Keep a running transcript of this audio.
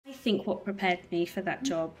think what prepared me for that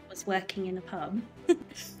job was working in a pub.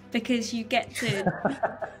 Because you get to,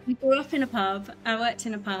 you grew up in a pub, I worked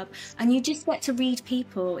in a pub, and you just get to read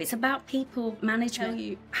people. It's about people management. Tell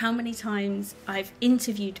you how many times I've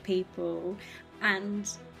interviewed people and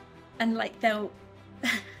like they'll,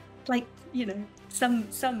 like, you know,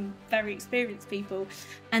 some very experienced people,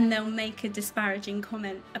 and they'll make a disparaging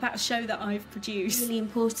comment about a show that I've produced. It's really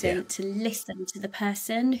important to listen to the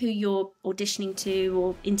person who you're auditioning to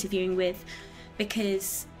or interviewing with,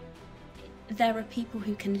 because there are people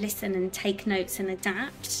who can listen and take notes and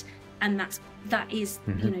adapt, and that is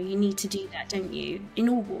you know, you need to do that, don't you, in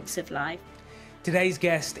all walks of life. Today's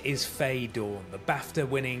guest is Faye Dorn, the BAFTA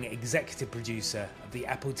winning executive producer of the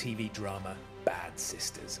Apple TV drama Bad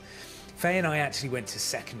Sisters. Faye and I actually went to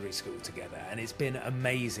secondary school together, and it's been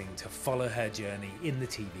amazing to follow her journey in the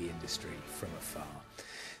TV industry from afar.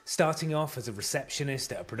 Starting off as a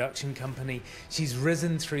receptionist at a production company, she's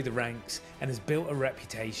risen through the ranks and has built a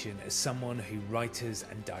reputation as someone who writers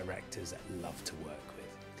and directors love to work with.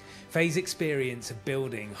 Faye's experience of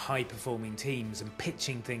building high-performing teams and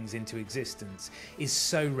pitching things into existence is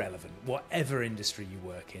so relevant, whatever industry you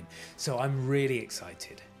work in, so I'm really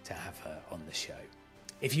excited to have her on the show.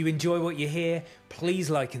 If you enjoy what you hear, please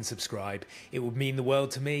like and subscribe. It would mean the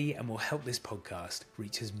world to me and will help this podcast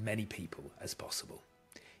reach as many people as possible.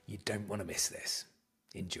 You don't want to miss this.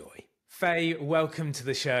 Enjoy. Faye, welcome to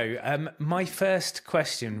the show. My first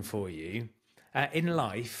question for you, in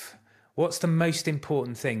life, what's the most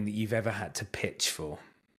important thing that you've ever had to pitch for?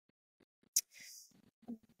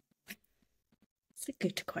 It's a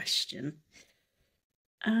good question.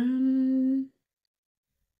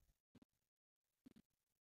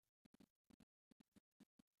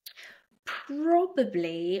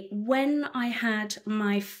 Probably when I had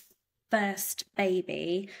my first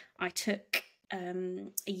baby, I took a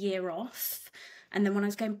year off, and then when I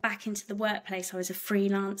was going back into the workplace, I was a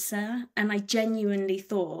freelancer, and I genuinely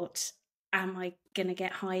thought, am I going to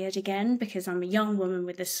get hired again? Because I'm a young woman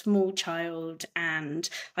with a small child and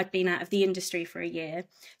I'd been out of the industry for a year.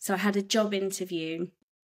 So I had a job interview,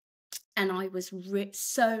 and I was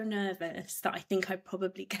so nervous that I think I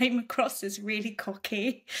probably came across as really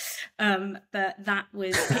cocky. But that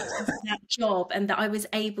was that job, and that I was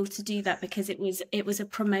able to do that because it was a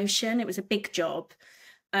promotion. It was a big job.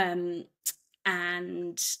 And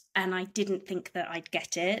I didn't think that I'd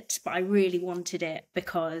get it, but I really wanted it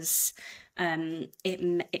because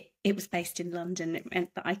it was based in London. It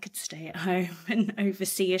meant that I could stay at home and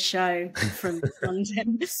oversee a show from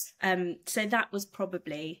London. So that was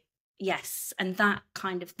probably... Yes, and that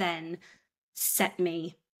kind of then set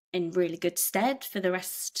me in really good stead for the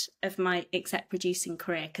rest of my exec producing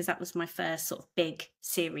career, because that was my first sort of big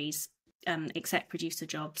series exec producer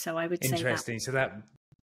job. So I would say interesting. So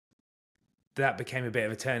that became a bit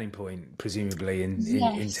of a turning point, presumably,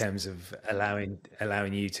 in terms of allowing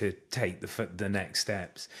you to take the next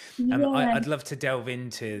steps. I'd love to delve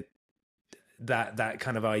into that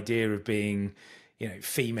kind of idea of being, you know,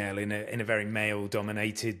 female in a very male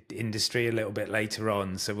dominated industry a little bit later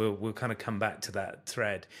on. So we'll kind of come back to that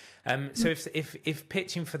thread. So if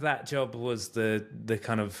pitching for that job was the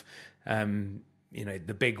kind of, you know,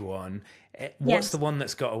 the big one, what's the one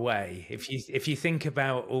that's got away? If you think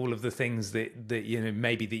about all of the things that you know,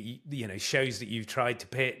 maybe that you know, shows that you've tried to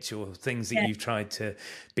pitch or things that you've tried to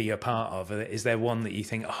be a part of, is there one that you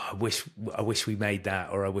think, oh, I wish we made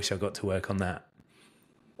that, or I wish I got to work on that?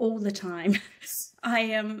 All the time.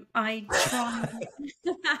 I try.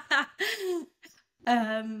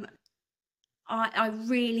 I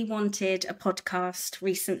really wanted a podcast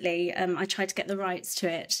recently. I tried to get the rights to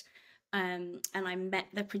it, and I met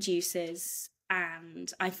the producers,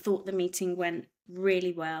 and I thought the meeting went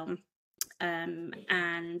really well.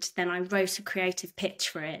 And then I wrote a creative pitch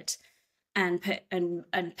for it, and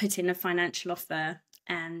put in a financial offer,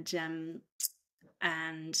 and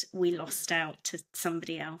we lost out to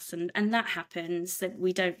somebody else, and that happens. That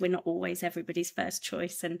we're not always everybody's first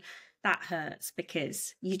choice, and that hurts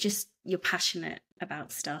because you're passionate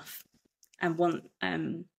about stuff and want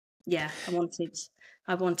I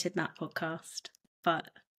wanted that podcast, but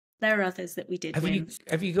there are others that we did win.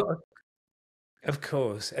 Have you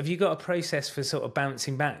got a process for sort of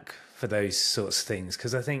bouncing back for those sorts of things?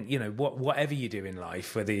 Because I think, you know, whatever you do in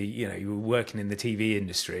life, whether, you know, you're working in the TV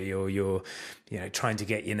industry or you're, you know, trying to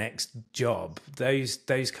get your next job, those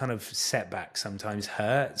kind of setbacks sometimes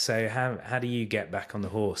hurt. So how do you get back on the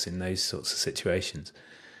horse in those sorts of situations?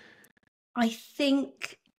 I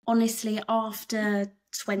think, honestly, after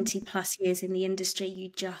 20 plus years in the industry, you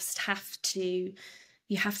just have to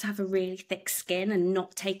have a really thick skin and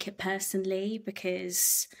not take it personally,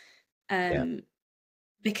 because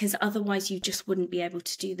because otherwise you just wouldn't be able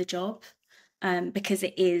to do the job. Because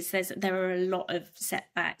there are a lot of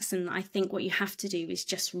setbacks, and I think what you have to do is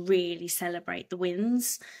just really celebrate the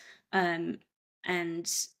wins, and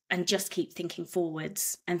just keep thinking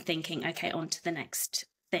forwards and thinking, okay, on to the next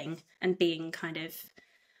thing, and being kind of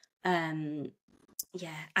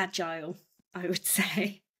agile, I would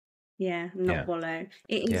say. Not wallow.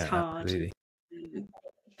 It is hard. Absolutely.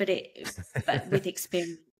 But with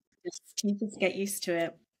experience, you just get used to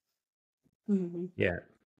it. Mm-hmm. Yeah.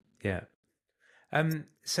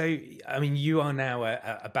 So, I mean, you are now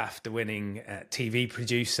a BAFTA winning TV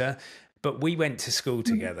producer, but we went to school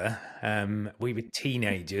together. We were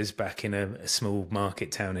teenagers back in a small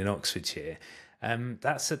market town in Oxfordshire.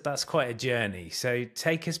 That's quite a journey. So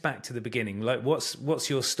take us back to the beginning. Like, what's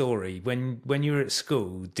your story? When you were at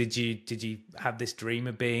school, did you have this dream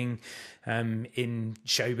of being in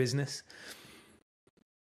show business?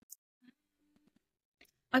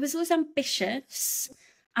 I was always ambitious,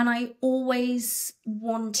 and I always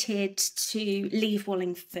wanted to leave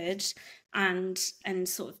Wallingford and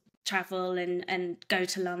sort of travel and go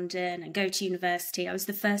to London and go to university. I was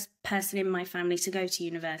the first person in my family to go to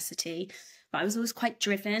university, but I was always quite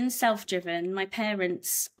driven, self-driven. My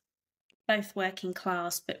parents, both working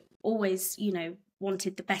class, but always,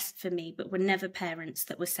 wanted the best for me, but were never parents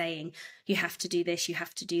that were saying, you have to do this, you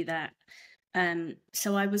have to do that.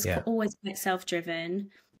 So I was always quite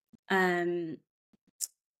self-driven. And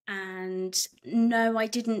no, I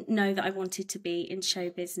didn't know that I wanted to be in show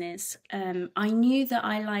business. I knew that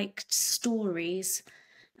I liked stories.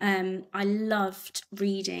 I loved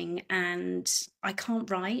reading, and I can't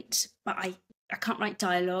write, but I can't write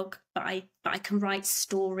dialogue, but I can write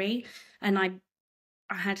story, and I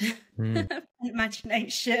had an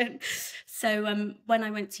imagination. So when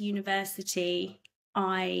I went to university,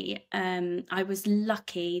 I was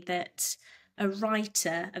lucky that a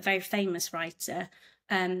writer, a very famous writer,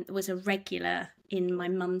 was a regular in my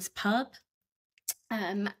mum's pub,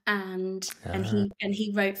 and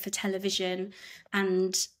he wrote for television,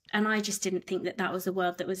 and I just didn't think that was a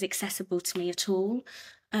world that was accessible to me at all.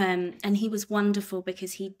 And he was wonderful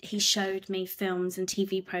because he showed me films and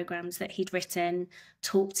TV programs that he'd written,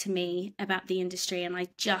 talked to me about the industry, and I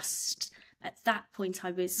just, at that point,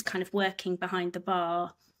 I was kind of working behind the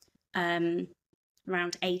bar,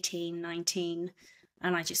 around 18, 19,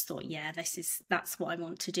 and I just thought, that's what I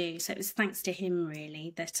want to do. So it was thanks to him,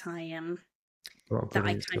 really, that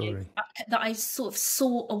I sort of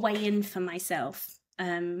saw a way in for myself.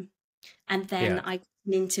 And then I got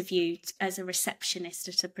interviewed as a receptionist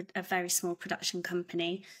at a very small production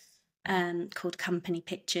company called Company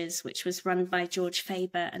Pictures, which was run by George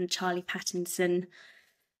Faber and Charlie Pattinson,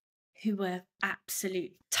 who were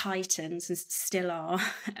absolute titans and still are.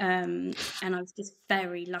 And I was just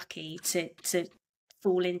very lucky to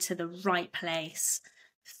fall into the right place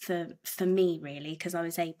for me, really, because I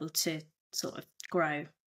was able to sort of grow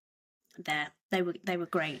there. They were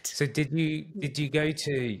great. So did you go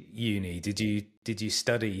to uni? Did you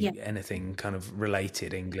study anything kind of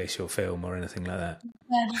related, English or film or anything like that?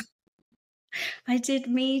 I did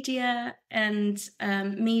media and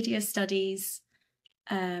media studies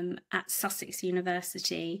at Sussex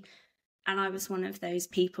University, and I was one of those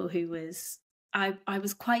people who was I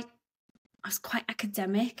was quite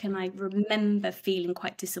academic, and I remember feeling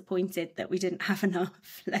quite disappointed that we didn't have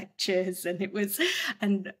enough lectures, and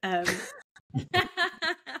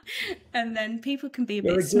and then people can be a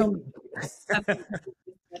bit snobby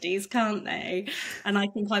studies, can't they? And I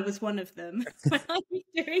think I was one of them when I was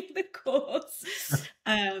doing the course.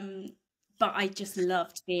 But I just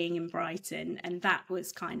loved being in Brighton, and that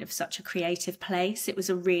was kind of such a creative place. It was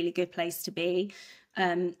a really good place to be.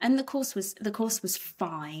 And the course was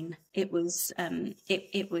fine. It was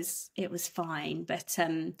fine, but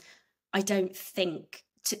I don't think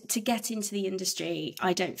to get into the industry,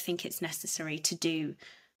 I don't think it's necessary to do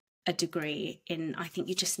a degree in. I think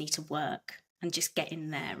you just need to work and just get in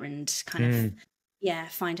there and kind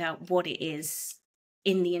of find out what it is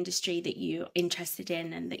in the industry that you're interested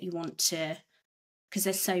in and that you want to, because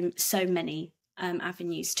there's so many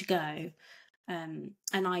avenues to go. And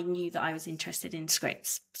I knew that I was interested in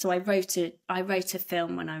scripts, so I wrote a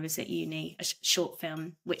film when I was at uni, a short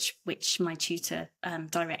film which my tutor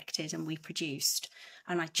directed and we produced,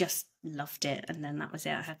 and I just loved it. And then that was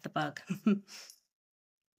it. I had the bug.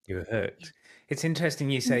 You were hooked. It's interesting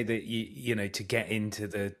you say that you know to get into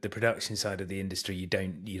the production side of the industry, you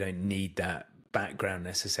don't need that background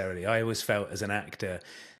necessarily. I always felt as an actor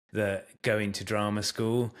that going to drama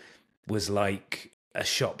school was like a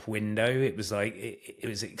shop window. It was like it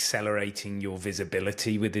was accelerating your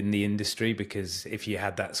visibility within the industry, because if you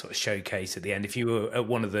had that sort of showcase at the end, if you were at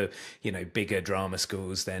one of the bigger drama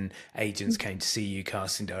schools, then agents came to see you,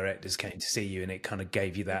 casting directors came to see you, and it kind of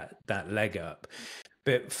gave you that leg up.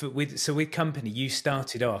 But with company, you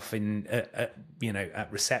started off in at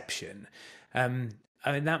reception. I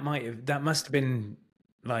mean, that must have been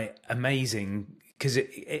like amazing, because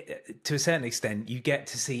to a certain extent you get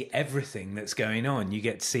to see everything that's going on. You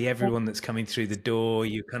get to see everyone that's coming through the door.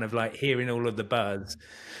 You're kind of like hearing all of the buzz.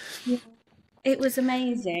 Yeah. It was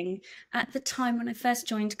amazing. At the time when I first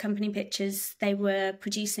joined Company Pictures, they were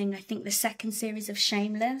producing, I think, the second series of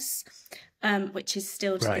Shameless, which is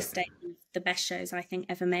still to this day the best shows I think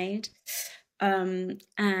ever made.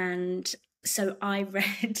 And so I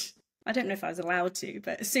read, I don't know if I was allowed to,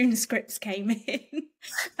 but as soon as scripts came in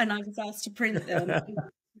and I was asked to print them,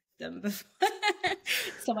 before.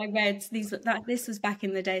 So I read these. This was back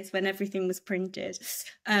in the days when everything was printed.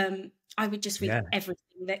 I would just read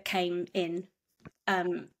everything that came in,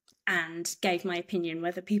 and gave my opinion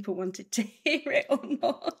whether people wanted to hear it or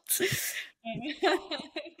not.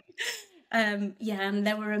 And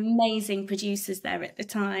there were amazing producers there at the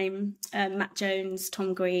time: Matt Jones,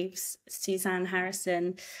 Tom Greaves, Suzanne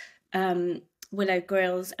Harrison, Willow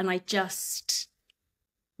Grills, and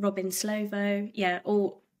Robin Slovo. Yeah,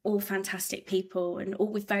 all fantastic people, and all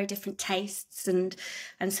with very different tastes, and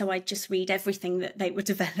so I just read everything that they were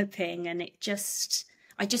developing, and I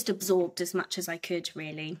just absorbed as much as I could,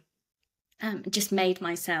 really. Just made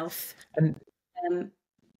myself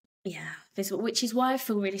visible, which is why I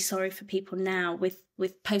feel really sorry for people now with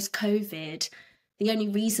post-COVID. The only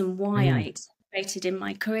reason why I accelerated in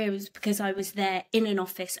my career was because I was there in an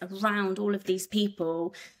office around all of these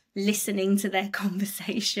people, listening to their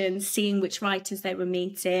conversations, seeing which writers they were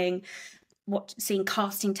meeting, seeing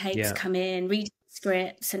casting tapes come in, reading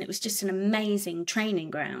scripts, and it was just an amazing training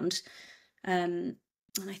ground. And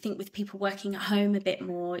I think with people working at home a bit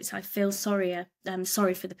more, I feel sorry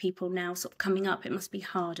for the people now sort of coming up. It must be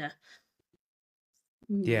harder.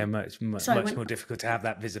 Yeah, much more difficult to have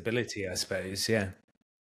that visibility, I suppose. Yeah,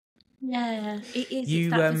 it is. It's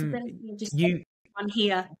that visibility of just everyone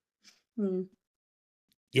here.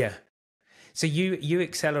 Yeah. So you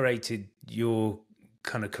accelerated your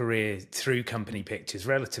kind of career through Company Pictures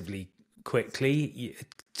relatively quickly.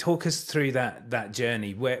 Talk us through that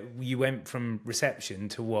journey, where you went from reception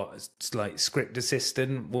to what, like script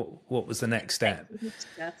assistant. What was the next step?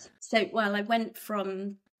 So, I went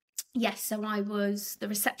from so I was the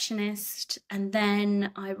receptionist, and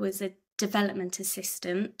then I was a development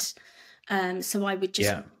assistant. So I would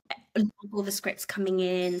just all the scripts coming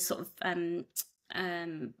in, sort of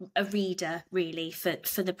a reader really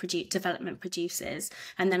for the development producers,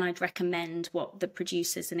 and then I'd recommend what the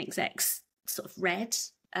producers and execs sort of read,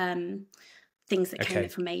 things that came in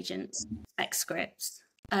from agents, spec scripts,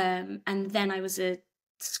 and then I was a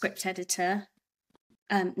script editor,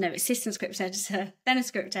 assistant script editor, then a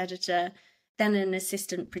script editor, then an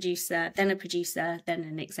assistant producer, then a producer, then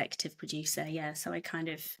an executive producer. So I kind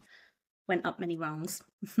of went up many rungs.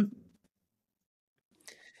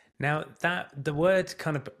 Now, the word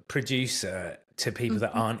kind of producer to people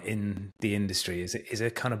that aren't in the industry is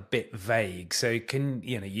a kind of bit vague. So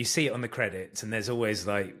you see it on the credits, and there's always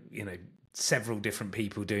like, several different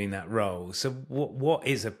people doing that role. So what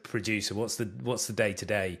is a producer? What's the day to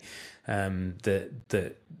day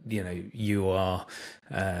that you are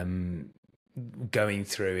going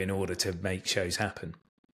through in order to make shows happen?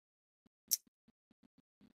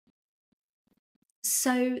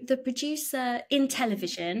 So the producer in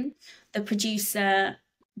television,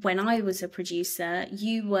 when I was a producer,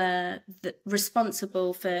 you were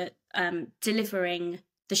responsible for delivering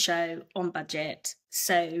the show on budget.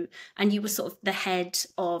 So, and you were sort of the head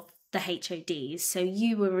of the HODs. So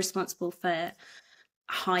you were responsible for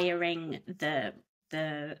hiring the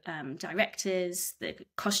directors, the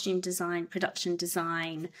costume design, production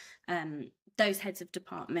design, those heads of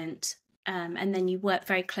department. And then you work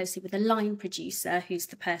very closely with a line producer, who's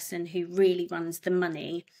the person who really runs the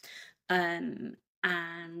money. And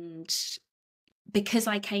because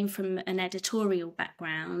I came from an editorial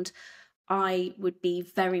background, I would be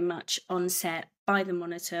very much on set by the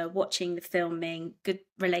monitor, watching the filming, good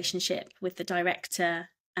relationship with the director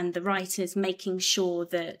and the writers, making sure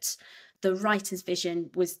that the writer's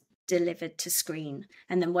vision was delivered to screen,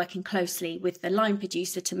 and then working closely with the line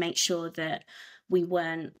producer to make sure that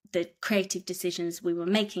the creative decisions we were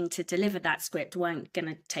making to deliver that script weren't going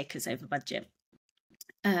to take us over budget.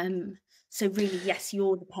 So really, yes,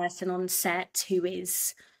 you're the person on set who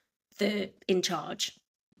is in charge.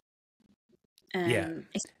 Yeah.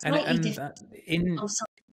 It's And slightly and different. that in Oh, sorry.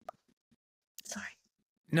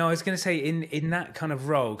 no, I was going to say in that kind of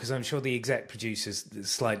role, because I'm sure the exec producer's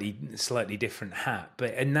slightly different hat,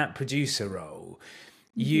 but in that producer role,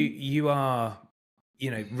 you are,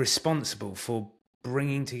 responsible for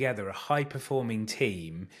bringing together a high performing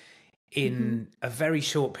team Hmm. in a very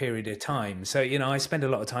short period of time. So, I spend a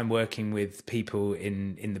lot of time working with people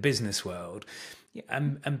in the business world,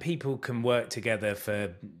 and people can work together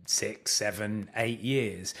for 6, 7, 8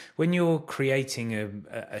 years. When you're creating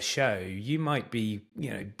a show, you might be,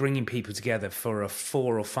 bringing people together for a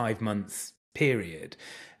 4 or 5 month period.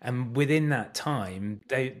 And within that time,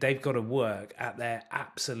 they've got to work at their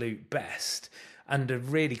absolute best under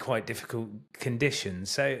really quite difficult conditions.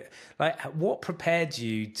 So, like, what prepared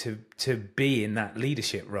you to be in that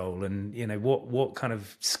leadership role, and what kind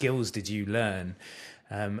of skills did you learn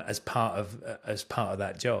as part of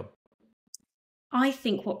that job? I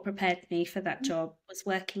think what prepared me for that job was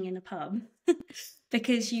working in a pub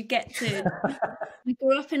because you get to. We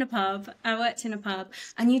grew up in a pub. I worked in a pub,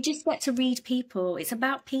 and you just get to read people. It's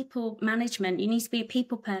about people management. You need to be a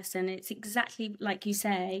people person. It's exactly like you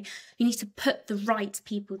say. You need to put the right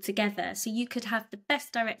people together. So you could have the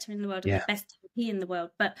best director in the world and the Yeah. best TP in the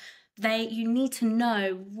world, but you need to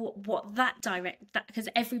know what that because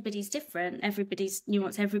everybody's different. Everybody's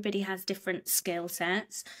nuanced. Everybody has different skill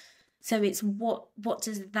sets. So it's what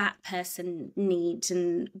does that person need,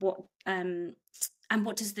 and what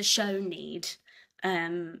does the show need,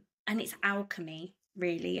 and it's alchemy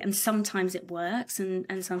really, and sometimes it works,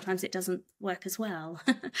 and sometimes it doesn't work as well.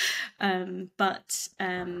 But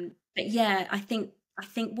yeah, I think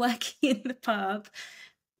working in the pub,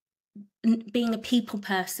 being a people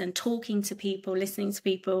person, talking to people, listening to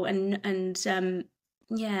people, and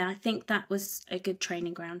yeah, I think that was a good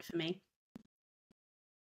training ground for me.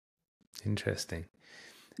 Interesting.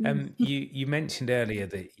 Mm. You mentioned earlier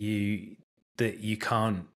that you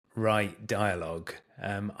can't write dialogue.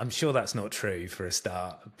 I'm sure that's not true for a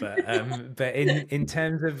start, but in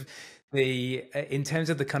terms of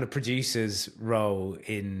the kind of producer's role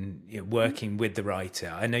in, working with the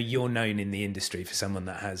writer, I know you're known in the industry for someone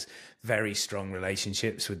that has very strong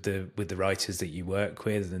relationships with the writers that you work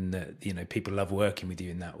with, and that people love working with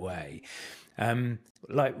you in that way.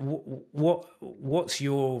 Like, what's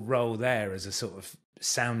your role there as a sort of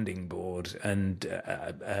sounding board and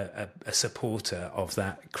a supporter of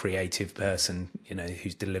that creative person,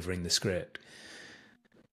 who's delivering the script?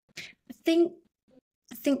 I think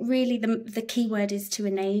really the key word is to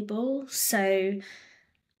enable. So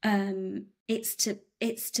it's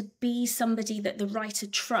to be somebody that the writer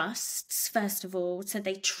trusts, first of all, so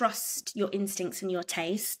they trust your instincts and your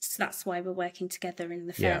tastes. That's why we're working together in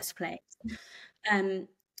the Yeah. first place. um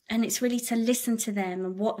and it's really to listen to them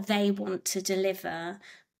and what they want to deliver.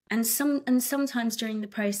 And sometimes during the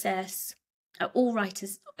process, all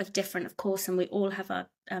writers are different, of course, and we all have our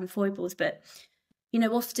foibles, but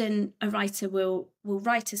often a writer will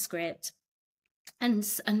write a script, and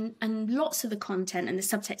lots of the content and the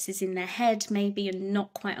subtext is in their head maybe, and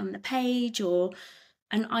not quite on the page.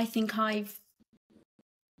 And I think I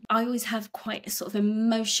always have quite a sort of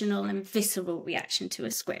emotional and visceral reaction to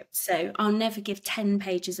a script, so I'll never give 10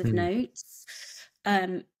 pages of Mm. notes.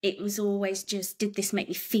 It was always just, did this make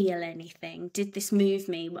me feel anything? Did this move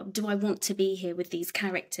me? Do I want to be here with these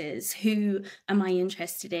characters? Who am I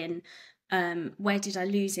interested in? Where did I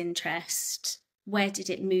lose interest? Where did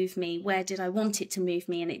it move me? Where did I want it to move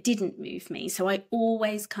me? And it didn't move me. So I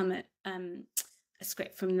always come at a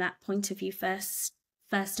script from that point of view first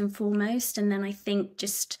and foremost. And then I think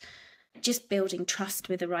just building trust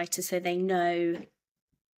with a writer, so they know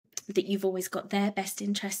that you've always got their best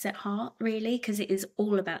interests at heart, really, because it is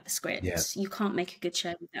all about the script. Yeah. You can't make a good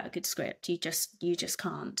show without a good script. You just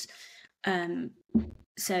can't.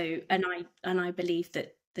 So I believe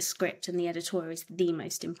that the script and the editorial is the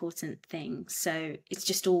most important thing. So it's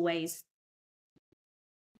just always,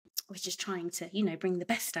 we're just trying to bring the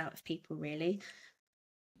best out of people, really.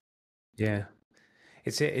 Yeah.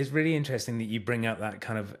 It's really interesting that you bring up that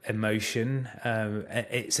kind of emotion.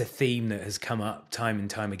 It's a theme that has come up time and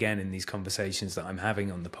time again in these conversations that I'm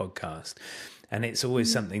having on the podcast, and it's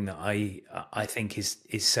always something that I think is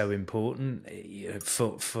so important,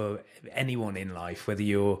 for anyone in life, whether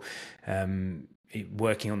you're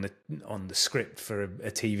working on the script for a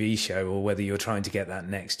TV show, or whether you're trying to get that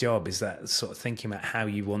next job, is that sort of thinking about how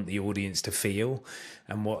you want the audience to feel,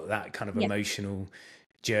 and what that kind of Yeah. emotional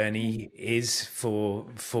journey is for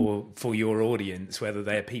your audience, whether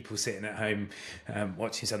they're people sitting at home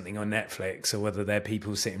watching something on Netflix, or whether they're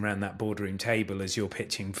people sitting around that boardroom table as you're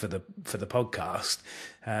pitching for the podcast.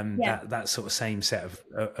 That sort of same set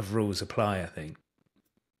of rules apply, I think.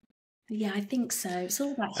 Yeah, I think so. It's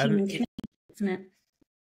all about human connection, isn't it?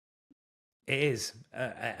 It is,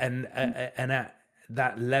 and at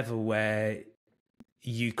that level where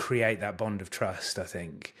you create that bond of trust, I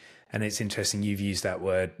think. And it's interesting you've used that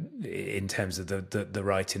word in terms of the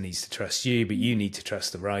writer needs to trust you, but you need to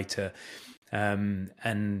trust the writer. And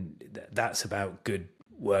that's about good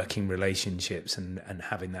working relationships and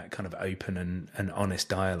having that kind of open and honest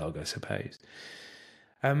dialogue, I suppose.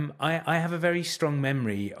 I have a very strong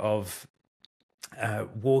memory of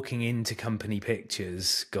walking into company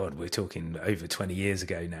pictures. God, we're talking over 20 years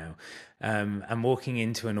ago now. And walking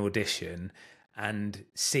into an audition and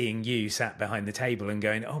seeing you sat behind the table and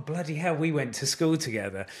going, oh, bloody hell, we went to school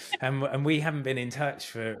together. And we haven't been in touch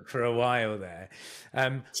for a while there.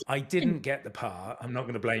 I didn't get the part. I'm not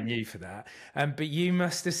going to blame you for that. But you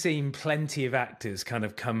must have seen plenty of actors kind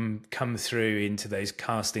of come through into those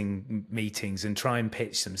casting meetings and try and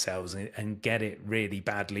pitch themselves and get it really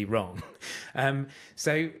badly wrong.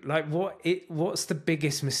 So like what's the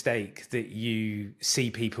biggest mistake that you see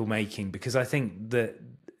people making? Because I think that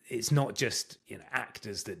it's not just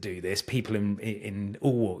actors that do this. People in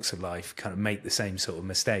all walks of life kind of make the same sort of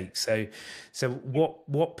mistakes. So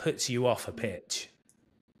what puts you off a pitch?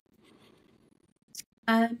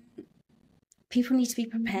 People need to be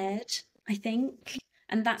prepared, I think,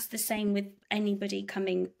 and that's the same with anybody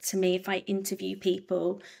coming to me. If I interview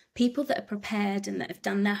people that are prepared and that have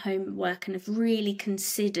done their homework and have really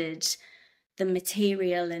considered the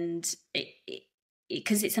material, and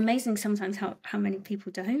because it's amazing sometimes how many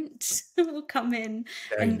people don't will come in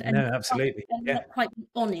and no, absolutely, not quite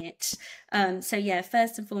on it. So yeah,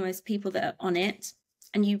 first and foremost, people that are on it,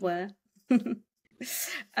 and you were.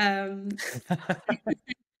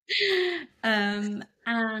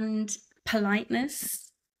 And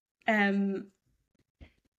politeness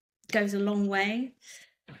goes a long way.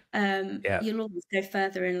 You'll always go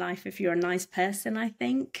further in life if you're a nice person, I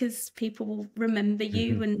think, because people will remember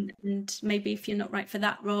you, and maybe if you're not right for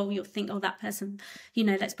that role, you'll think, oh, that person,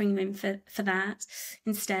 let's bring them in for that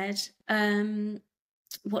instead.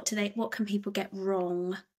 What can people get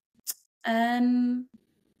wrong?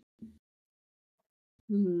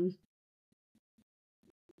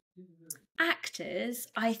 Actors,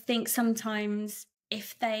 I think sometimes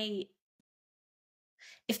if they're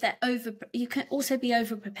you can also be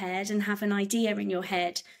over prepared and have an idea in your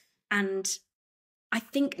head, and I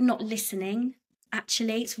think not listening.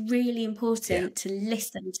 Actually, it's really important to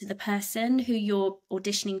listen to the person who you're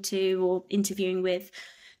auditioning to or interviewing with,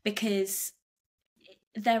 because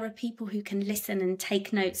there are people who can listen and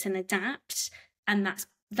take notes and adapt, and that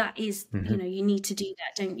is you need to do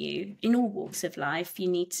that, don't you? In all walks of life, you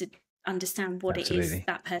need to understand what it is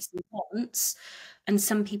that person wants. And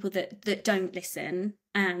some people that don't listen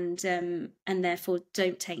and therefore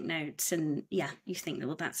don't take notes, and you think,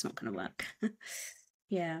 well, that's not going to work.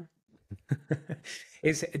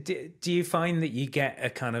 Do you find that you get a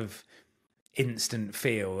kind of instant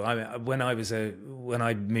feel? When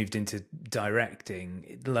I moved into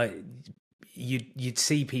directing, like you'd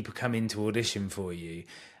see people come into audition for you,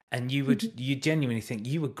 and you genuinely think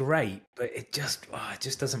you were great, but it just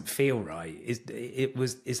doesn't feel right.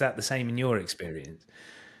 Is that the same in your experience?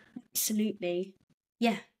 Absolutely,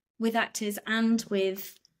 yeah. With actors and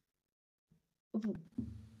with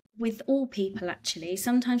all people, actually.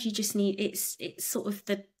 Sometimes you just need it's sort of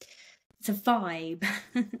it's a vibe.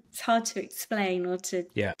 It's hard to explain or to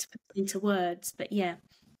put into words, but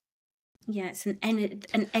it's an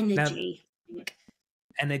energy. Now,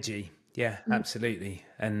 energy. Yeah, absolutely.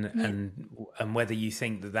 And whether you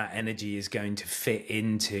think that energy is going to fit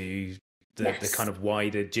into the kind of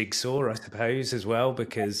wider jigsaw, I suppose, as well,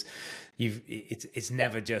 because it's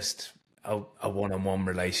never just a one-on-one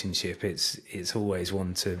relationship. It's always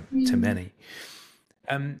one to many.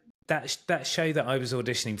 That show that I was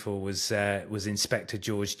auditioning for was Inspector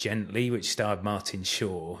George Gently, which starred Martin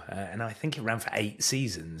Shaw, and I think it ran for 8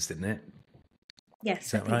 seasons, didn't it?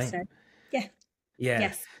 Yes, I think so. Yeah.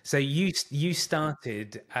 Yes. So you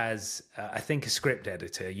started as I think a script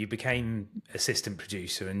editor. You became assistant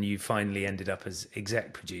producer, and you finally ended up as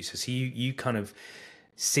exec producer. So you kind of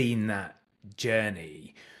seen that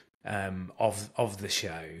journey of the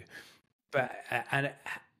show. But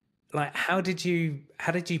like how did you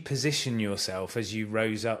position yourself as you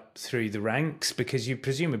rose up through the ranks? Because you're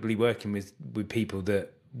presumably working with people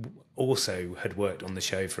that also had worked on the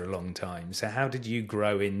show for a long time. So how did you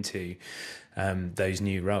grow into those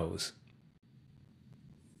new roles?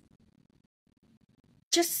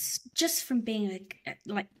 Just from being a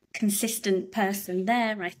like consistent person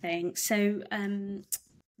there, I think. So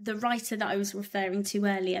the writer that I was referring to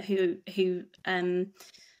earlier, who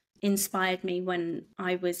inspired me when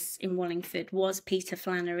I was in Wallingford, was Peter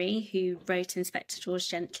Flannery, who wrote Inspector George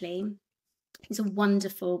Gently. He's a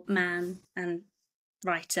wonderful man and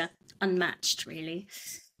writer, unmatched, really.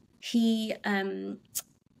 He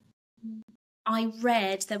I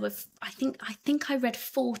read I think I read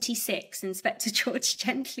 46 Inspector George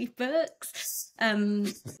Gently books,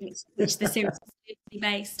 which the series is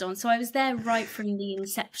based on. So I was there right from the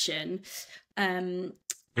inception. And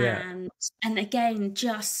again,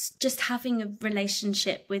 just having a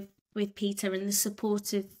relationship with Peter and the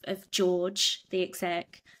support of George, the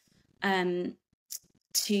exec,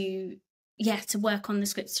 to work on the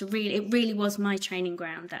scripts. It really was my training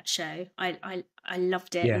ground, that show. I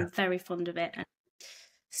loved it. I'm very fond of it, and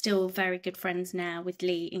still very good friends now with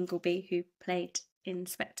Lee Ingleby, who played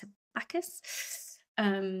Inspector Bacchus.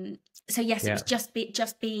 So yes, it was just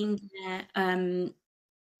being there,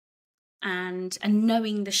 and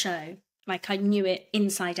knowing the show, like I knew it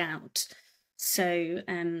inside out. So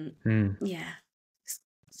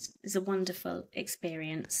it's a wonderful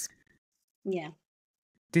experience. Yeah.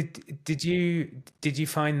 Did you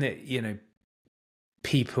find that, you know,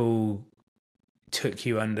 people took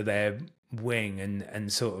you under their wing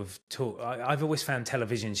and sort of talk? I've always found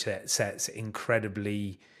television sets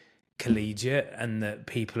incredibly collegiate, and that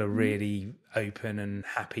people are really open and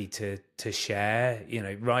happy to share, you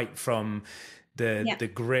know, right from the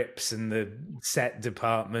grips and the set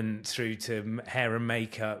department through to hair and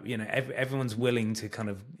makeup. You know, everyone's willing to kind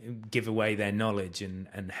of give away their knowledge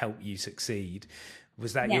and help you succeed.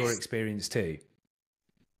 Was that your experience too?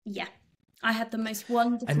 Yeah, I had the most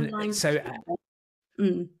wonderful line. So,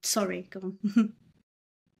 sorry, go on.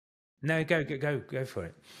 No, go for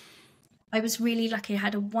it. I was really lucky. I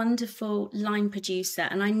had a wonderful line producer,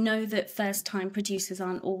 and I know that first-time producers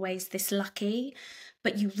aren't always this lucky,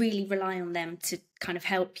 but you really rely on them to kind of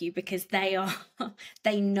help you, because they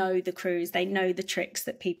know the crews, they know the tricks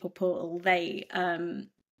that people pull.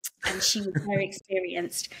 And she was very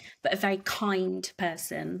experienced, but a very kind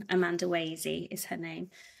person. Amanda Wasey is her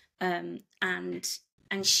name. And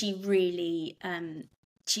she really,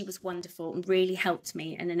 she was wonderful and really helped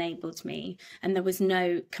me and enabled me. And there was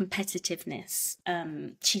no competitiveness.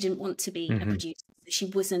 She didn't want to be a producer. She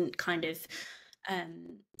wasn't kind of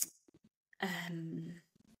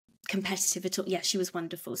competitive at all. Yeah, she was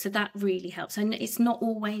wonderful. So that really helps. And it's not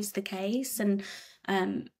always the case. And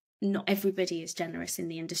not everybody is generous in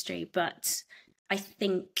the industry, but I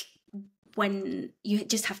think when you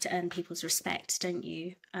just have to earn people's respect, don't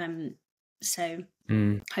you? So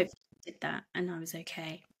hopefully I did that, and I was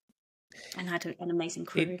okay, and had an amazing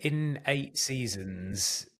crew. In 8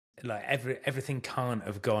 seasons, like everything can't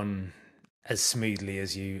have gone as smoothly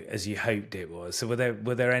as you hoped it was. So were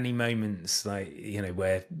there any moments, like, you know,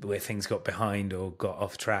 where things got behind or got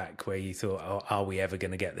off track, where you thought, oh, are we ever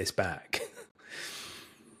going to get this back?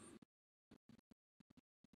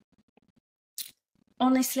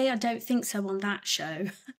 Honestly, I don't think so on that show.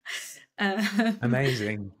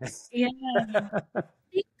 Amazing. Yeah, I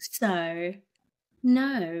think so.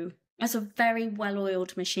 No, as a very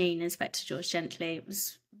well-oiled machine, Inspector George Gently. It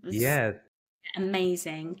was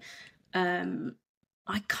amazing.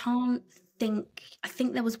 I can't think. I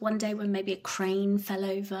think there was one day when maybe a crane fell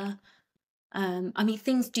over. I mean,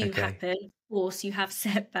 things do happen. Of course, you have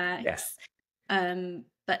setbacks.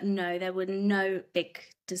 But no, there were no big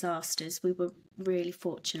disasters. We were really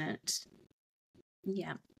fortunate.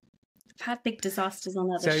 Yeah. I've had big disasters on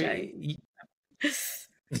other shows.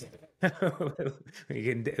 We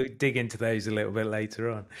can dig into those a little bit later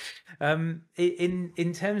on.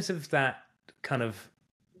 In terms of that kind of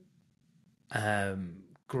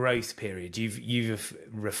growth period, you've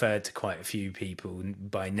referred to quite a few people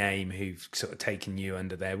by name who've sort of taken you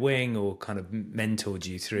under their wing or kind of mentored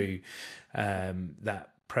you through that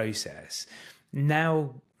process.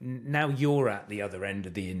 Now you're at the other end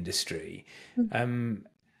of the industry.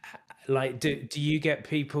 Like, do you get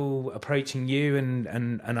people approaching you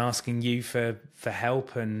and asking you for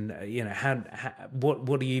help? And you know,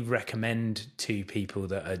 what do you recommend to people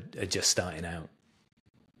that are just starting out?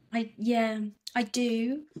 I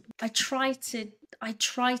do. I try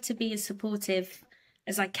to be as supportive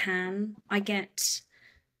as I can. I get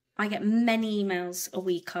many emails a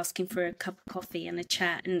week asking for a cup of coffee and a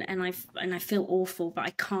chat, and I feel awful, but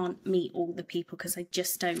I can't meet all the people because I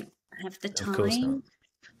just don't have the time. Of course not.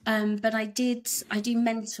 But I do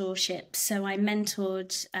mentorship. So I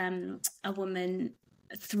mentored a woman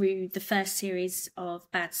through the first series of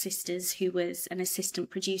Bad Sisters, who was an assistant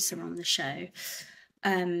producer on the show.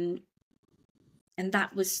 And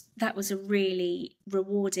that was a really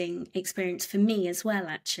rewarding experience for me as well,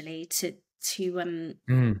 actually, to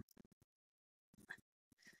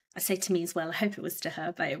I say to me as well, I hope it was to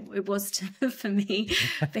her, but it was for me,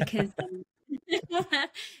 because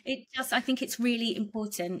I think it's really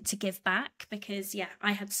important to give back, because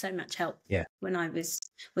I had so much help Yeah. when I was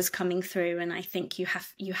coming through, and I think you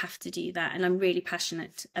have to do that, and I'm really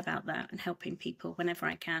passionate about that and helping people whenever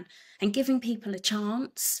I can and giving people a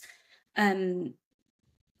chance. It's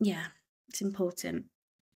important.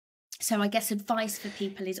 So I guess advice for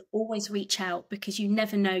people is always reach out, because you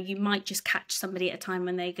never know, you might just catch somebody at a time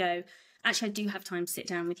when they go, actually, I do have time to sit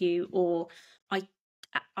down with you, or I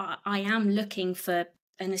am looking for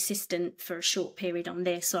an assistant for a short period on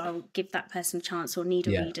this, so I'll give that person a chance, or need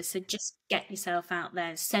a reader. So just get yourself out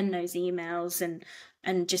there, send those emails,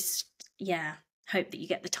 and just hope that you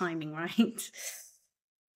get the timing right.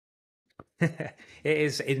 It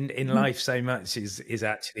is in life, so much is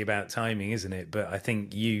actually about timing, isn't it? But I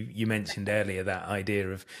think you mentioned earlier that idea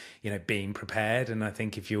of, being prepared, and I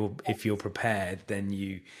think if you're prepared, then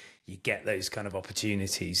you get those kind of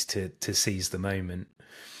opportunities to seize the moment.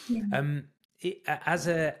 As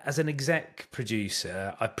an exec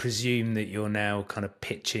producer, I presume that you're now kind of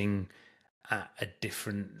pitching at a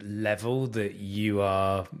different level, that you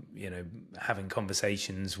are, having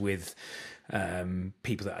conversations with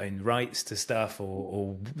people that own rights to stuff,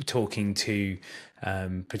 or talking to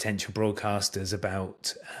potential broadcasters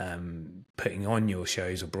about putting on your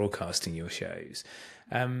shows or broadcasting your shows.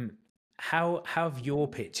 How have your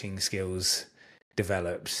pitching skills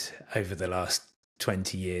developed over the last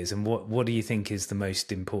 20 years, and what do you think is the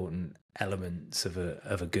most important elements of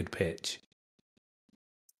a good pitch?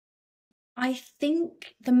 I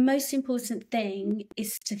think the most important thing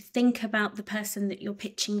is to think about the person that you're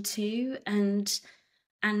pitching to, and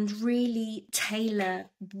really tailor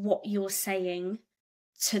what you're saying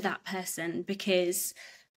to that person, because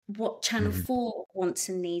what Channel 4 wants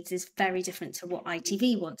and needs is very different to what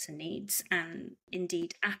ITV wants and needs, and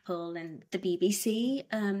indeed Apple and the BBC.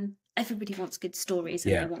 Everybody wants good stories,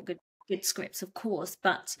 and they want good scripts, of course,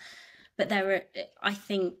 but there are, I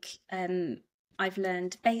think, I've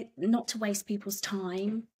learned not to waste people's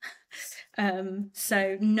time.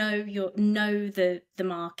 So know the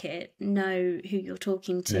market, know who you're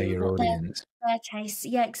talking to, Know your audience. their tastes.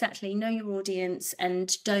 Yeah, exactly. Know your audience,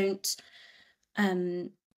 and don't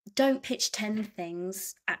pitch 10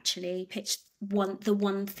 things. Actually, pitch the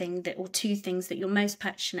one thing or two things that you're most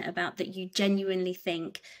passionate about, that you genuinely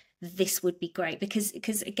think this would be great. Because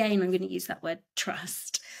again, I'm going to use that word,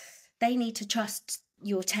 trust. They need to trust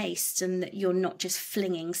your taste, and that you're not just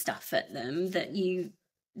flinging stuff at them, that you've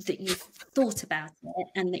thought about it,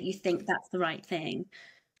 and that you think that's the right thing.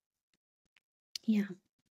 So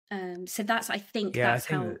I think that's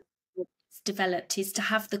how it's developed, is to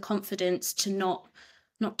have the confidence to not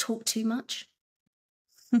talk too much.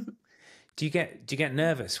 Do you get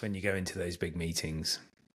nervous when you go into those big meetings?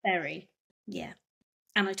 Very, yeah.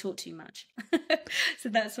 And I talk too much. So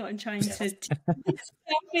that's what I'm trying to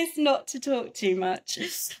is not to talk too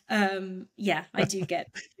much. I do get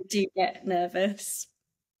nervous.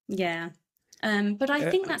 Yeah. But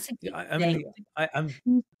I think that's a good thing.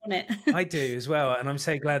 I do as well, and I'm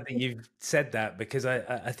so glad that you've said that, because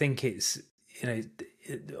I think it's,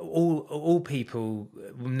 all people,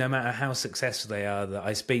 no matter how successful they are, that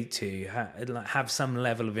I speak to have some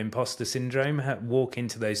level of imposter syndrome, walk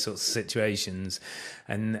into those sorts of situations,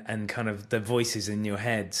 and kind of the voices in your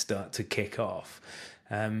head start to kick off,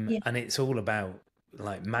 and it's all about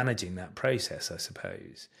like managing that process, I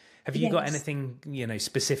suppose. Have you got anything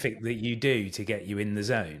specific that you do to get you in the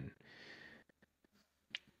zone?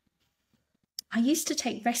 I used to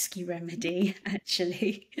take Rescue Remedy,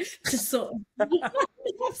 actually, to sort of relax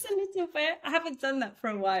a little bit. I haven't done that for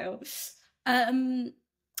a while. I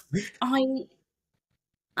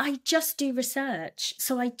just do research.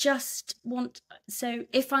 So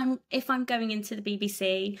if I'm going into the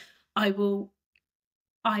BBC, I will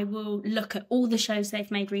look at all the shows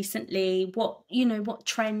they've made recently, what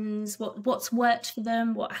trends, what's worked for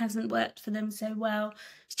them, what hasn't worked for them so well.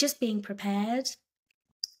 It's just being prepared.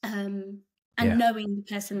 And knowing the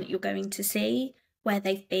person that you're going to see, where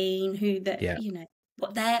they've been,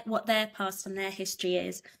 what their past and their history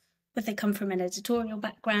is, whether they come from an editorial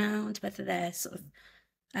background, whether they're sort of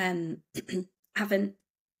haven't.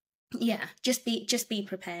 Just be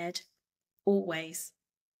prepared, always.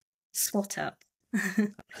 SWOT up.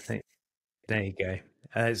 I think there you go.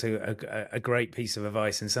 It's a great piece of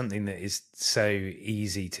advice, and something that is so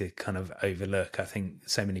easy to kind of overlook. I think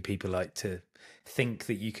so many people like to think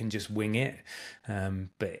that you can just wing it,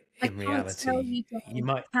 but I in can't tell reality, you, you John,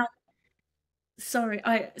 might. how sorry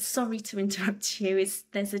to interrupt you.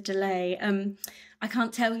 There's a delay. I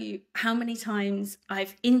can't tell you how many times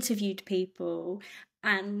I've interviewed people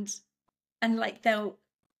and like they'll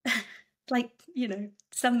like, you know,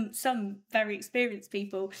 some very experienced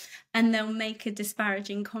people, and they'll make a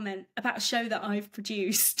disparaging comment about a show that I've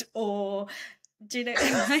produced, or do you know,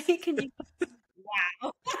 like, and you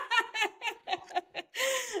wow.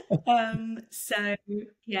 So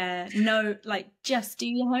yeah, no, like, just do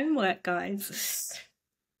your homework, guys.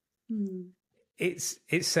 Hmm. It's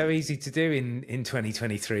so easy to do in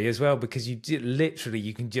 2023 as well, because literally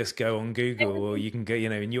you can just go on Google, or you can go, you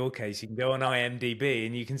know, in your case, you can go on IMDb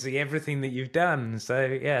and you can see everything that you've done. So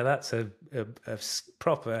yeah, that's a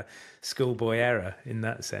proper schoolboy error in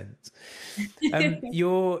that sense.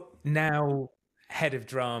 You're now head of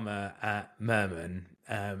drama at Merman,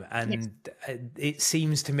 Yes. and it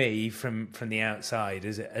seems to me from the outside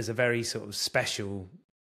as a very sort of special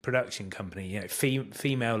production company, you know,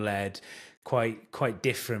 female led, quite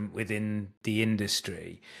different within the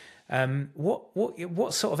industry.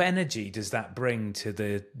 What sort of energy does that bring to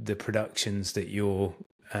the productions that you're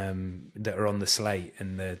that are on the slate,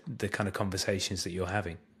 and the kind of conversations that you're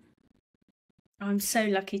having? I'm so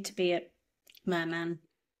lucky to be at Merman.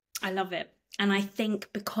 I love it. And I think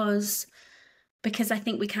because I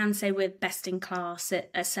think we can say we're best in class at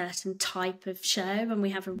a certain type of show, and we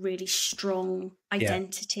have a really strong Yeah,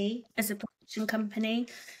 identity as a production company.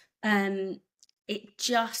 Um, it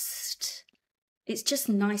just it's just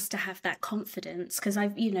nice to have that confidence, because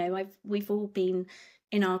we've all been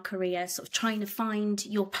in our career sort of trying to find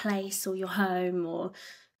your place or your home, or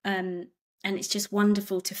and it's just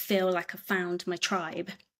wonderful to feel like I've found my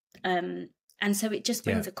tribe. And so it just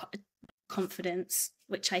yeah. brings a confidence,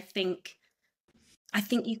 which I think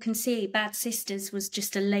you can see. Bad Sisters was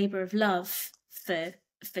just a labour of love for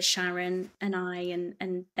Sharon and I,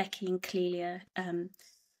 and Becky and Clelia,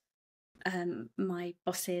 my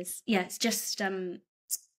bosses. Yeah, it's just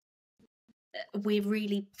we're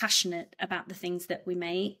really passionate about the things that we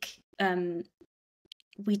make.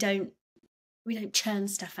 We don't churn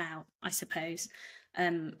stuff out, I suppose,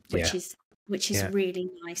 Yeah, which is yeah. really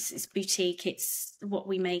nice. It's boutique. It's what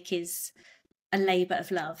we make is a labour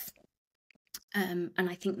of love, and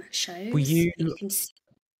I think that Were shows. you You can see.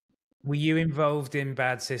 were you involved in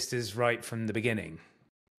Bad Sisters right from the beginning?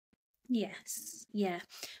 Yes, yeah.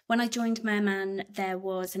 When I joined Merman, there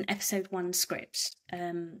was an episode 1 script.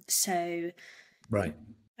 So Right.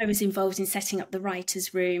 I was involved in setting up the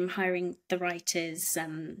writers' room, hiring the writers,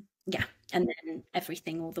 yeah, and then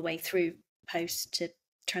everything all the way through post to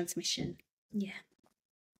transmission. Yeah,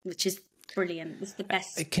 which is brilliant. It's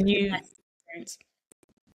Can the you? best experience.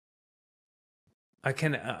 I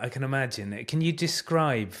can imagine. Can you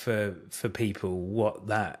describe for people what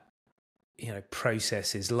that, you know,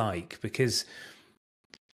 process is like? Because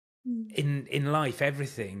Mm. in life,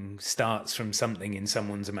 everything starts from something in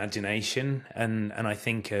someone's imagination, and I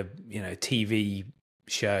think a, you know, TV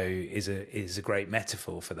show is a great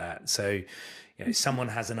metaphor for that. So, you know, someone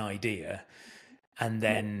has an idea, and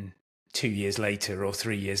Yeah. then 2 years later or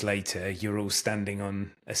 3 years later, you're all standing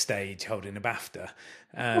on a stage holding a BAFTA.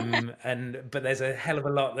 But there's a hell of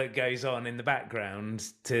a lot that goes on in the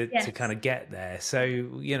background to kind Yes. of get there. So,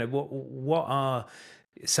 you know, what are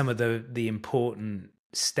some of the important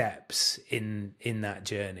steps in that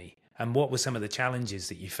journey? And what were some of the challenges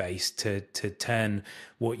that you faced to turn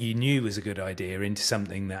what you knew was a good idea into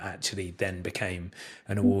something that actually then became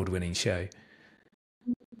an award-winning show?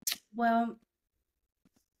 Well,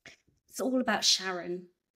 it's all about Sharon,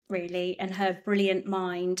 really, and her brilliant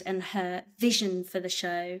mind and her vision for the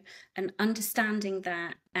show, and understanding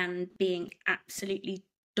that and being absolutely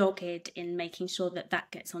dogged in making sure that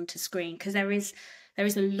that gets onto screen, because there is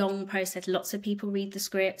a long process. Lots of people read the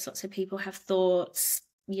scripts, lots of people have thoughts,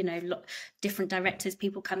 different directors,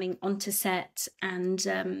 people coming onto set,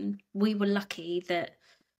 and we were lucky that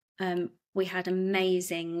we had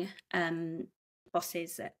amazing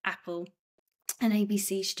bosses at Apple an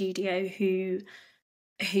ABC studio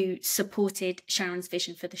who supported Sharon's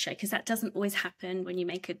vision for the show, because that doesn't always happen when you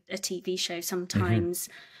make a TV show. Hmm. Sometimes,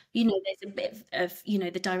 there's a bit of,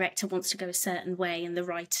 the director wants to go a certain way and the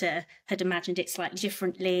writer had imagined it slightly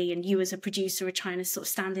differently, and you as a producer are trying to sort of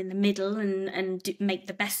stand in the middle and make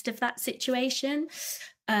the best of that situation.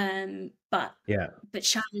 But Yeah.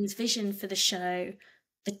 Sharon's vision for the show,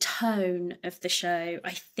 the tone of the show,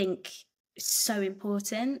 I think is so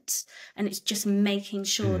important, and it's just making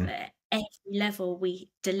sure Mm. that every level we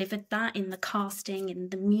delivered that, in the casting, in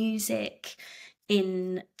the music,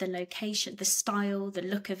 in the location, the style, the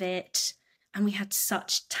look of it. And we had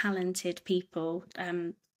such talented people,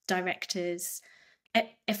 directors,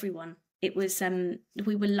 everyone. It was,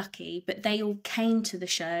 we were lucky, but they all came to the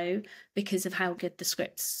show because of how good the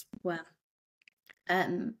scripts were.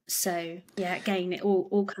 So yeah, again, it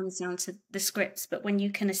all comes down to the scripts, but when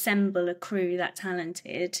you can assemble a crew that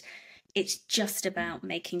talented, it's just about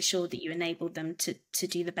making sure that you enable them to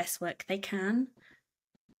do the best work they can.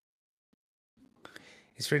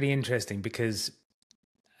 It's really interesting because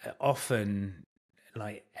often,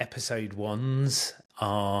 like, episode ones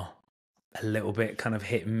are a little bit kind of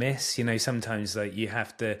hit and miss. You know, sometimes like you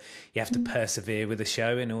have to persevere with a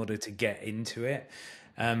show in order to get into it.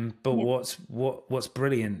 But what's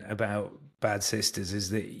brilliant about Bad Sisters is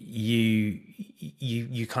that you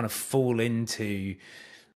kind of fall into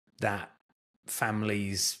that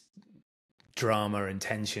family's drama and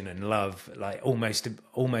tension and love, like almost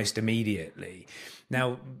immediately.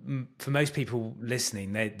 Now, for most people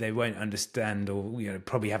listening, they won't understand, or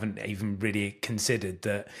probably haven't even really considered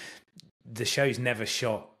that the show's never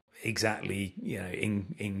shot exactly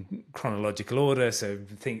in chronological order. So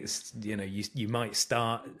I think it's, you might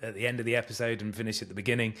start at the end of the episode and finish at the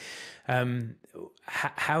beginning.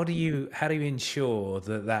 How do you ensure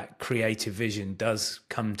that creative vision does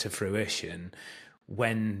come to fruition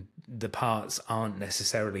when the parts aren't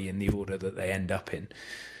necessarily in the order that they end up in?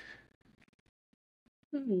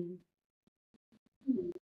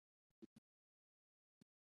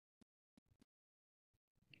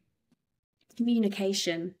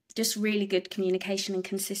 Communication, just really good communication and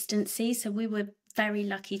consistency. So we were very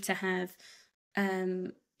lucky to have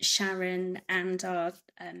Sharon and our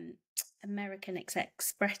American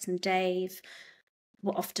execs, Brett and Dave,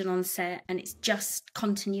 were often on set, and it's just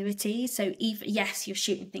continuity. So even, yes, you're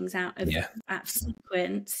shooting things out of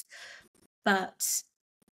sequence, but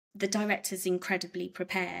the director's incredibly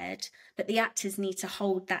prepared, but the actors need to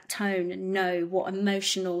hold that tone and know what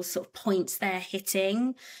emotional sort of points they're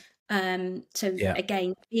hitting.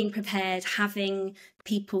 Again, being prepared, having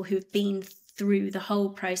people who've been through the whole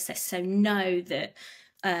process, so know that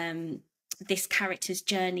this character's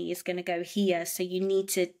journey is going to go here. So you need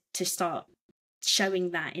to start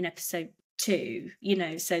showing that in episode 2,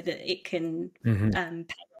 so that it can pay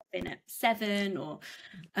off in at 7 or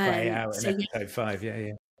play out in episode 5.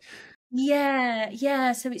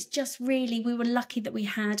 Yeah. So it's just really, we were lucky that we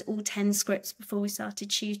had all 10 scripts before we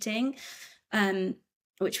started shooting,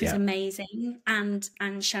 which was amazing. And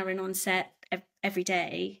Sharon on set every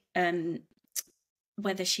day,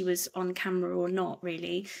 whether she was on camera or not,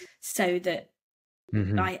 really. So that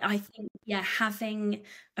I think, having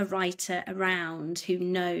a writer around who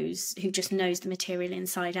just knows the material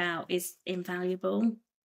inside out is invaluable.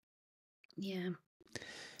 Yeah.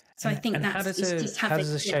 So I think how does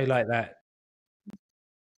a show like that?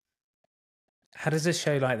 How does a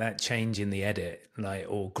show like that change in the edit,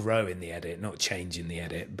 or grow in the edit? Not change in the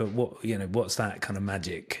edit, but what's that kind of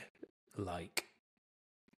magic like?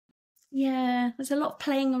 Yeah, there's a lot of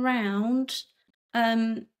playing around,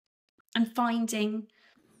 and finding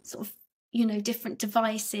sort of different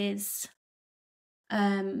devices,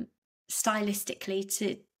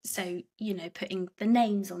 stylistically putting the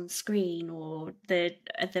names on screen, or the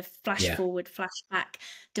flash forward, flashback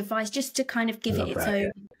device, just to kind of give it its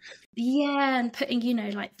own. And putting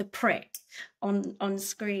like the prick on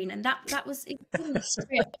screen, and that was in the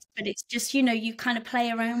script, but it's just you kind of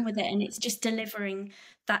play around with it, and it's just delivering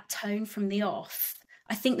that tone from the off.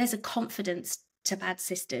 I think there's a confidence to Bad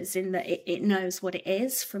Sisters in that it knows what it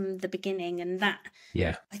is from the beginning, and that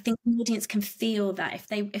I think the audience can feel that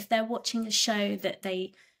if they're watching a show that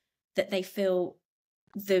they feel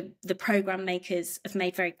the program makers have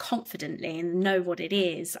made very confidently and know what it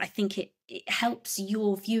is. I think it helps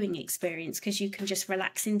your viewing experience, because you can just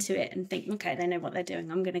relax into it and think, okay, they know what they're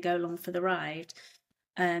doing, I'm going to go along for the ride.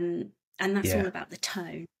 And that's all about the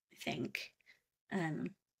tone, I think.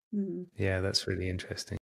 That's really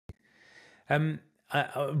interesting.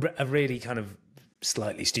 A really kind of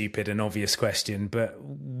slightly stupid and obvious question, but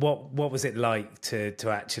what was it like to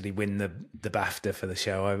actually win the BAFTA for the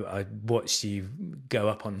show? I watched you go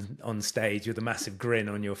up on stage with a massive grin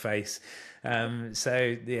on your face. How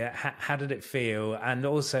did it feel? And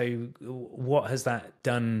also, what has that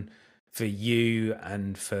done for you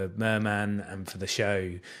and for Merman and for the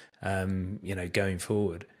show, going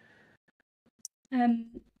forward?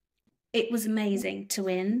 It was amazing to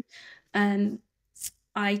win.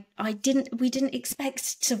 We didn't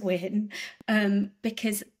expect to win,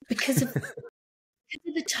 because of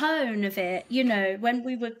the tone of it. When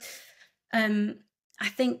we were, I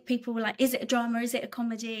think people were like, is it a drama? Is it a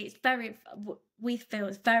comedy? We feel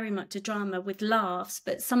it's very much a drama with laughs,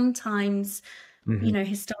 but sometimes, you know,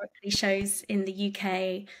 historically shows in the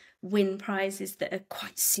UK win prizes that are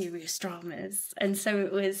quite serious dramas. And so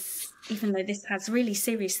it was, even though this has really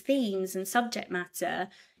serious themes and subject matter,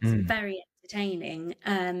 it's very entertaining.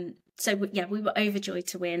 So yeah, we were overjoyed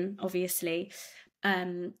to win, obviously.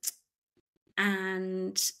 And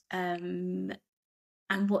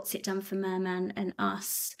what's it done for Merman and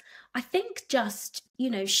us? I think just, you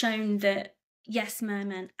know, shown that, yes,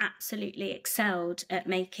 Merman absolutely excelled at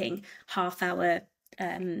making half-hour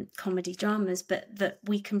comedy dramas, but that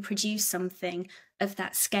we can produce something of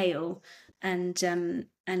that scale and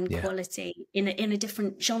quality in a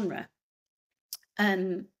different genre.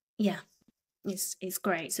 Yeah, it's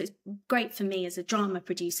great. So it's great for me as a drama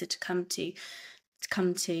producer to come to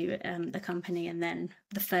the company, and then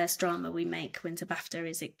the first drama we make wins a BAFTA.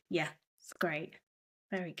 It's great,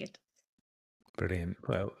 very good. Brilliant.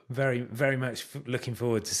 Well, very, very much looking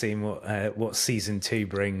forward to seeing what season 2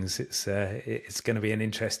 brings. It's going to be an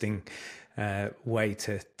interesting way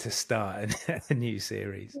to start a new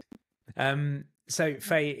series. So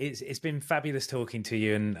Faye, it's been fabulous talking to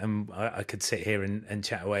you, and I could sit here and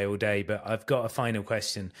chat away all day, but I've got a final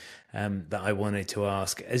question that I wanted to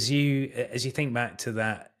ask. As you think back to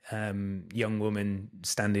that young woman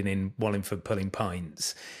standing in Wallingford pulling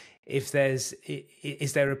pints, is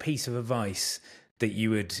there a piece of advice that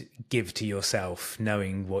you would give to yourself,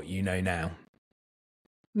 knowing what you know now?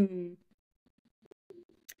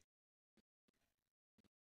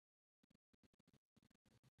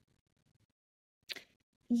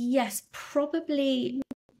 Yes, probably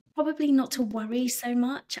not to worry so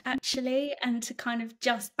much, actually, and to kind of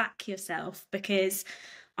just back yourself, because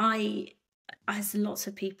as lots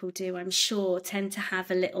of people do, I'm sure, tend to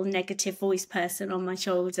have a little negative voice person on my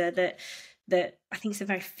shoulder that I think is a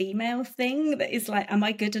very female thing, that is like, am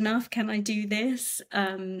I good enough? Can I do this?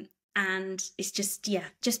 And it's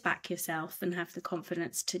just back yourself and have the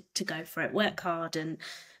confidence to go for it. Work hard and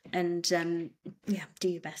do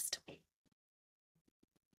your best.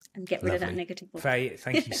 And get rid of that negative voice. Faye,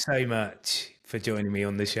 thank you so much for joining me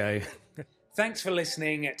on the show. Thanks for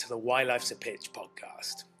listening to the Why Life's a Pitch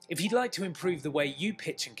podcast. If you'd like to improve the way you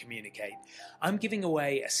pitch and communicate, I'm giving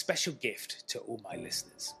away a special gift to all my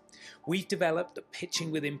listeners. We've developed the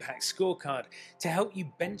Pitching with Impact scorecard to help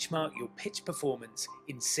you benchmark your pitch performance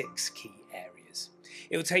in 6 key areas.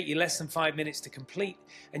 It will take you less than 5 minutes to complete,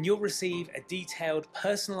 and you'll receive a detailed,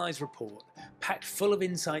 personalised report packed full of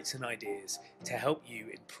insights and ideas to help you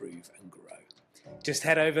improve and grow. Just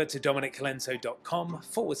head over to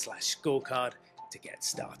dominiccolenso.com/scorecard to get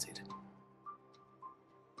started.